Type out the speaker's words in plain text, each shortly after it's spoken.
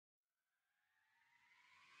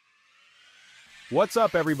What's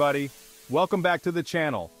up, everybody? Welcome back to the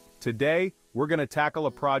channel. Today, we're going to tackle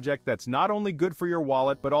a project that's not only good for your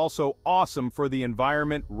wallet but also awesome for the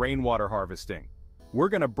environment: rainwater harvesting. We're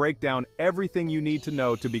going to break down everything you need to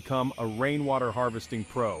know to become a rainwater harvesting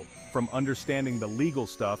pro, from understanding the legal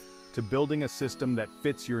stuff to building a system that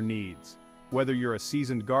fits your needs. Whether you're a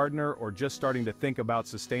seasoned gardener or just starting to think about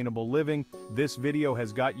sustainable living, this video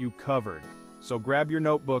has got you covered. So grab your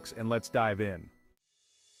notebooks and let's dive in.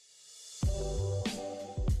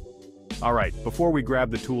 Alright, before we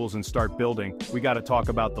grab the tools and start building, we gotta talk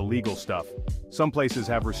about the legal stuff. Some places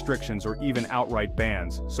have restrictions or even outright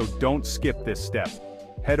bans, so don't skip this step.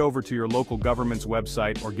 Head over to your local government's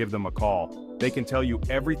website or give them a call. They can tell you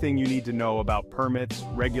everything you need to know about permits,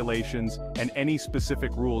 regulations, and any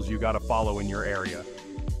specific rules you gotta follow in your area.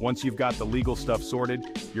 Once you've got the legal stuff sorted,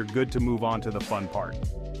 you're good to move on to the fun part: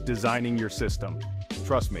 designing your system.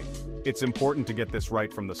 Trust me, it's important to get this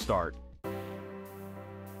right from the start.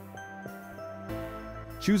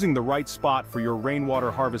 Choosing the right spot for your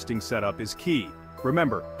rainwater harvesting setup is key.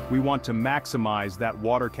 Remember, we want to maximize that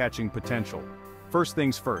water catching potential. First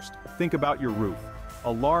things first, think about your roof.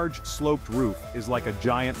 A large, sloped roof is like a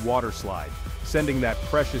giant water slide, sending that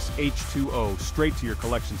precious H2O straight to your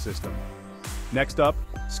collection system. Next up,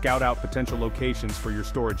 scout out potential locations for your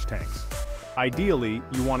storage tanks. Ideally,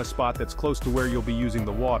 you want a spot that's close to where you'll be using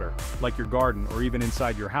the water, like your garden or even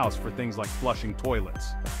inside your house for things like flushing toilets.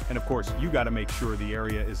 And of course, you gotta make sure the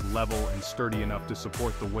area is level and sturdy enough to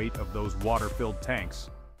support the weight of those water-filled tanks.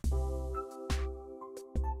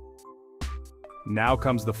 Now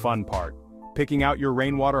comes the fun part: picking out your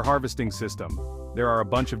rainwater harvesting system. There are a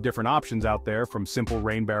bunch of different options out there, from simple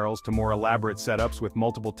rain barrels to more elaborate setups with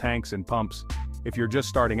multiple tanks and pumps. If you're just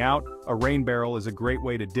starting out, a rain barrel is a great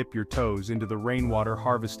way to dip your toes into the rainwater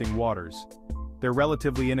harvesting waters. They're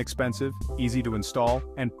relatively inexpensive, easy to install,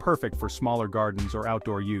 and perfect for smaller gardens or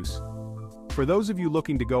outdoor use. For those of you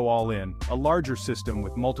looking to go all in, a larger system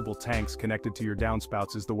with multiple tanks connected to your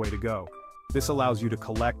downspouts is the way to go. This allows you to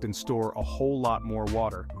collect and store a whole lot more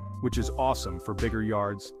water, which is awesome for bigger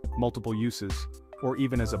yards, multiple uses, or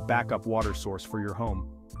even as a backup water source for your home.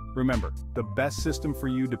 Remember, the best system for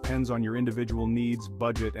you depends on your individual needs,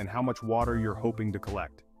 budget, and how much water you're hoping to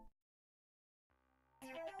collect.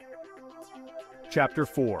 Chapter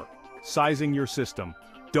 4. Sizing your system.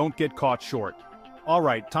 Don't get caught short.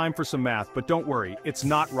 Alright, time for some math, but don't worry, it's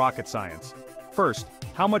not rocket science. First,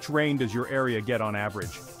 how much rain does your area get on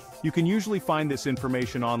average? You can usually find this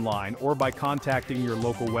information online or by contacting your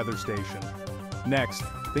local weather station. Next,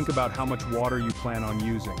 think about how much water you plan on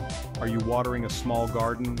using. Are you watering a small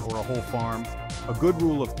garden or a whole farm? A good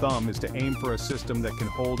rule of thumb is to aim for a system that can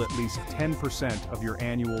hold at least 10% of your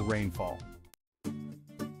annual rainfall.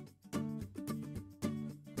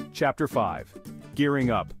 Chapter 5. Gearing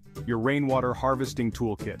up. Your rainwater harvesting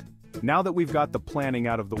toolkit. Now that we've got the planning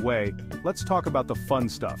out of the way, let's talk about the fun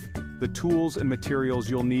stuff: the tools and materials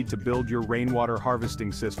you'll need to build your rainwater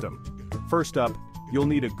harvesting system. First up, you'll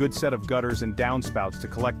need a good set of gutters and downspouts to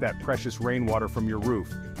collect that precious rainwater from your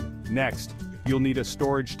roof. Next, you'll need a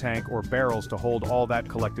storage tank or barrels to hold all that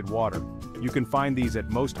collected water. You can find these at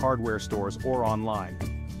most hardware stores or online.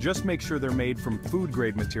 Just make sure they're made from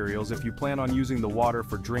food-grade materials if you plan on using the water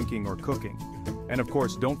for drinking or cooking. And of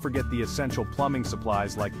course, don't forget the essential plumbing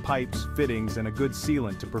supplies like pipes, fittings, and a good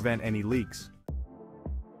sealant to prevent any leaks.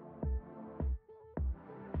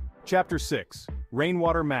 Chapter 6.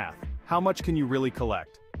 Rainwater math. How much can you really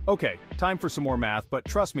collect? Okay, time for some more math, but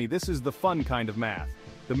trust me, this is the fun kind of math.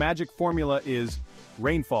 The magic formula is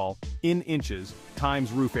rainfall in inches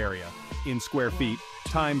times roof area in square feet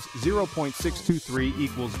times 0.623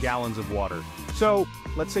 equals gallons of water. So,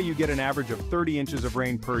 let's say you get an average of 30 inches of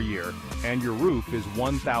rain per year, and your roof is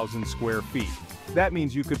 1,000 square feet. That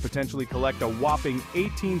means you could potentially collect a whopping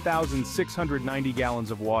 18,690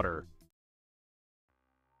 gallons of water.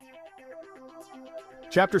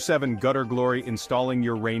 Chapter 7. Gutter Glory. Installing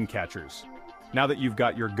your rain catchers. Now that you've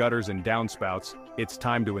got your gutters and downspouts, it's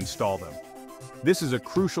time to install them. This is a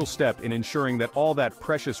crucial step in ensuring that all that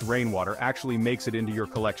precious rainwater actually makes it into your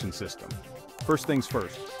collection system. First things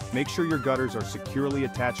first, make sure your gutters are securely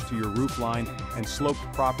attached to your roof line and sloped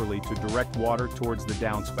properly to direct water towards the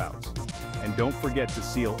downspouts. And don't forget to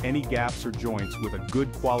seal any gaps or joints with a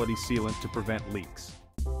good quality sealant to prevent leaks.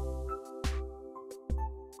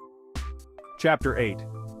 Chapter 8.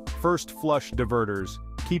 First flush diverters.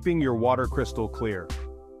 Keeping your water crystal clear.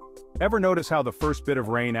 Ever notice how the first bit of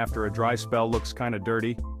rain after a dry spell looks kinda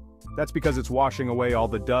dirty? That's because it's washing away all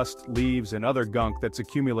the dust, leaves, and other gunk that's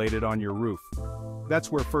accumulated on your roof.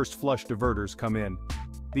 That's where first flush diverters come in.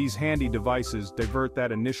 These handy devices divert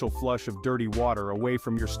that initial flush of dirty water away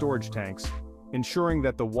from your storage tanks ensuring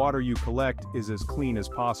that the water you collect is as clean as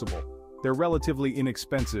possible. They're relatively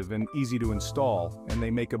inexpensive and easy to install, and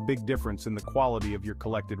they make a big difference in the quality of your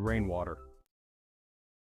collected rainwater.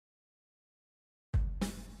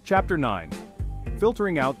 Chapter 9.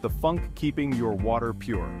 Filtering out the funk, keeping your water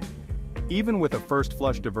pure. Even with a first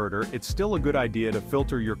flush diverter, it's still a good idea to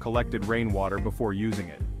filter your collected rainwater before using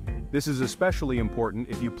it. This is especially important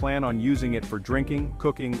if you plan on using it for drinking,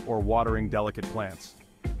 cooking, or watering delicate plants.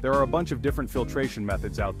 There are a bunch of different filtration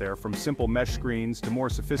methods out there, from simple mesh screens to more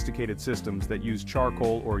sophisticated systems that use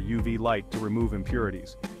charcoal or UV light to remove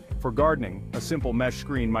impurities. For gardening, a simple mesh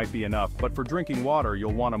screen might be enough, but for drinking water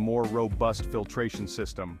you'll want a more robust filtration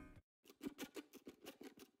system.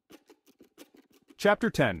 Chapter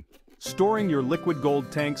 10. Storing your liquid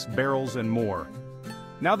gold tanks, barrels, and more.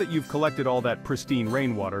 Now that you've collected all that pristine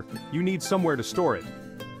rainwater, you need somewhere to store it.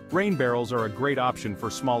 Rain barrels are a great option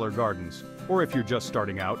for smaller gardens, or if you're just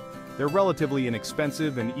starting out, they're relatively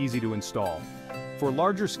inexpensive and easy to install. For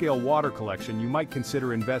larger-scale water collection, you might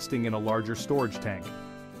consider investing in a larger storage tank.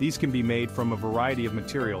 These can be made from a variety of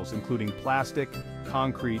materials, including plastic,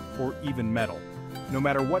 concrete, or even metal. No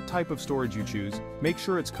matter what type of storage you choose, make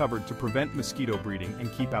sure it's covered to prevent mosquito breeding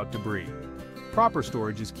and keep out debris. Proper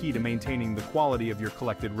storage is key to maintaining the quality of your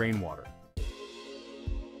collected rainwater.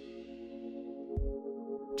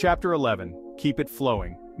 Chapter 11. Keep it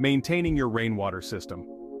flowing. Maintaining your rainwater system.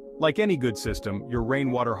 Like any good system, your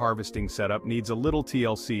rainwater harvesting setup needs a little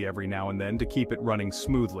TLC every now and then to keep it running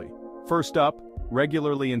smoothly. First up,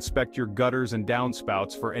 regularly inspect your gutters and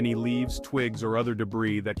downspouts for any leaves, twigs, or other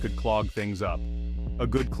debris that could clog things up. A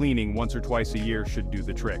good cleaning once or twice a year should do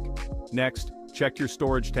the trick. Next, check your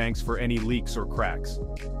storage tanks for any leaks or cracks.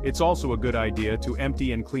 It's also a good idea to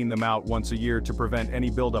empty and clean them out once a year to prevent any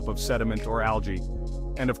buildup of sediment or algae.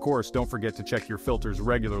 And of course, don't forget to check your filters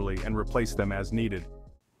regularly and replace them as needed.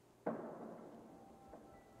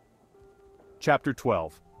 Chapter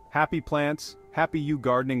 12. Happy plants, happy you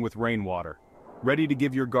gardening with rainwater. Ready to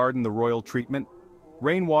give your garden the royal treatment?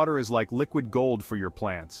 Rainwater is like liquid gold for your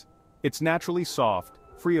plants. It's naturally soft,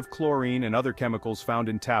 free of chlorine and other chemicals found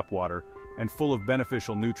in tap water, and full of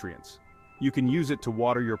beneficial nutrients. You can use it to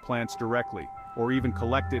water your plants directly, or even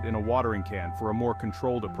collect it in a watering can for a more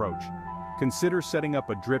controlled approach. Consider setting up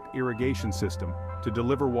a drip irrigation system to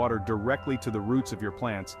deliver water directly to the roots of your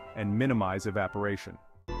plants and minimize evaporation.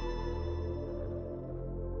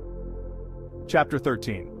 Chapter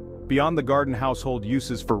 13. Beyond the garden household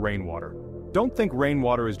uses for rainwater. Don't think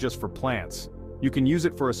rainwater is just for plants. You can use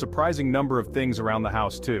it for a surprising number of things around the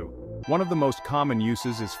house too. One of the most common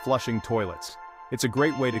uses is flushing toilets. It's a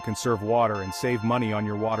great way to conserve water and save money on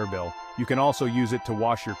your water bill. You can also use it to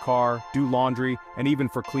wash your car, do laundry, and even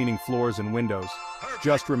for cleaning floors and windows.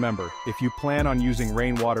 Just remember, if you plan on using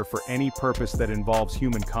rainwater for any purpose that involves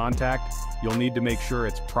human contact, you'll need to make sure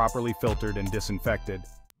it's properly filtered and disinfected.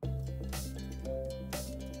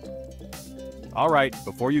 Alright,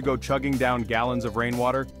 before you go chugging down gallons of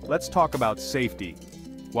rainwater, let's talk about safety.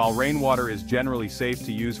 While rainwater is generally safe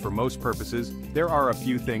to use for most purposes, there are a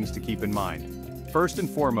few things to keep in mind. First and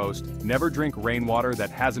foremost, never drink rainwater that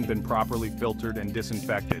hasn't been properly filtered and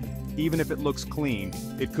disinfected. Even if it looks clean,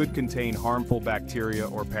 it could contain harmful bacteria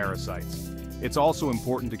or parasites. It's also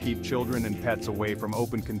important to keep children and pets away from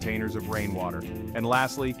open containers of rainwater. And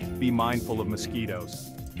lastly, be mindful of mosquitoes.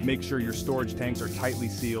 Make sure your storage tanks are tightly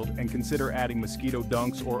sealed and consider adding mosquito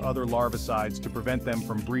dunks or other larvicides to prevent them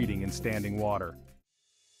from breeding in standing water.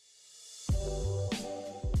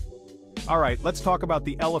 Alright, let's talk about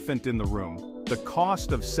the elephant in the room. The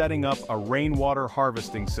cost of setting up a rainwater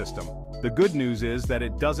harvesting system. The good news is that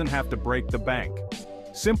it doesn't have to break the bank.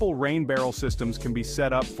 Simple rain barrel systems can be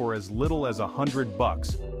set up for as little as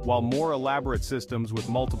 $100, while more elaborate systems with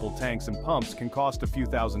multiple tanks and pumps can cost a few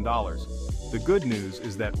 $1,000s. The good news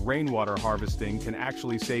is that rainwater harvesting can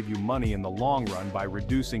actually save you money in the long run by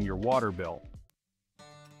reducing your water bill.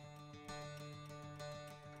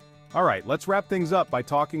 Alright, let's wrap things up by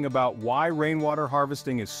talking about why rainwater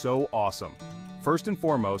harvesting is so awesome. First and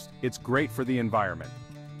foremost, it's great for the environment.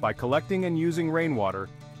 By collecting and using rainwater,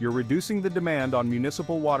 you're reducing the demand on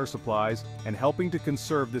municipal water supplies and helping to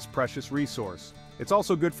conserve this precious resource. It's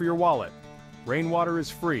also good for your wallet. Rainwater is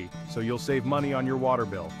free, so you'll save money on your water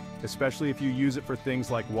bill, especially if you use it for things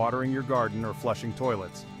like watering your garden or flushing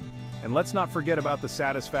toilets. And let's not forget about the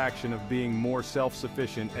satisfaction of being more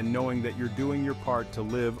self-sufficient and knowing that you're doing your part to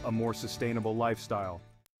live a more sustainable lifestyle.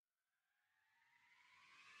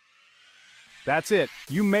 That's it,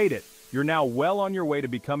 you made it! You're now well on your way to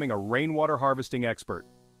becoming a rainwater harvesting expert.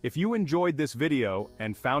 If you enjoyed this video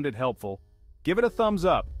and found it helpful, give it a thumbs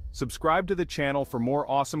up, subscribe to the channel for more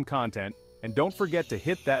awesome content, And don't forget to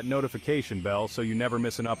hit that notification bell so you never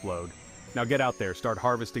miss an upload. Now get out there, start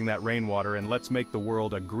harvesting that rainwater, and let's make the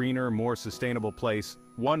world a greener, more sustainable place,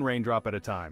 one raindrop at a time.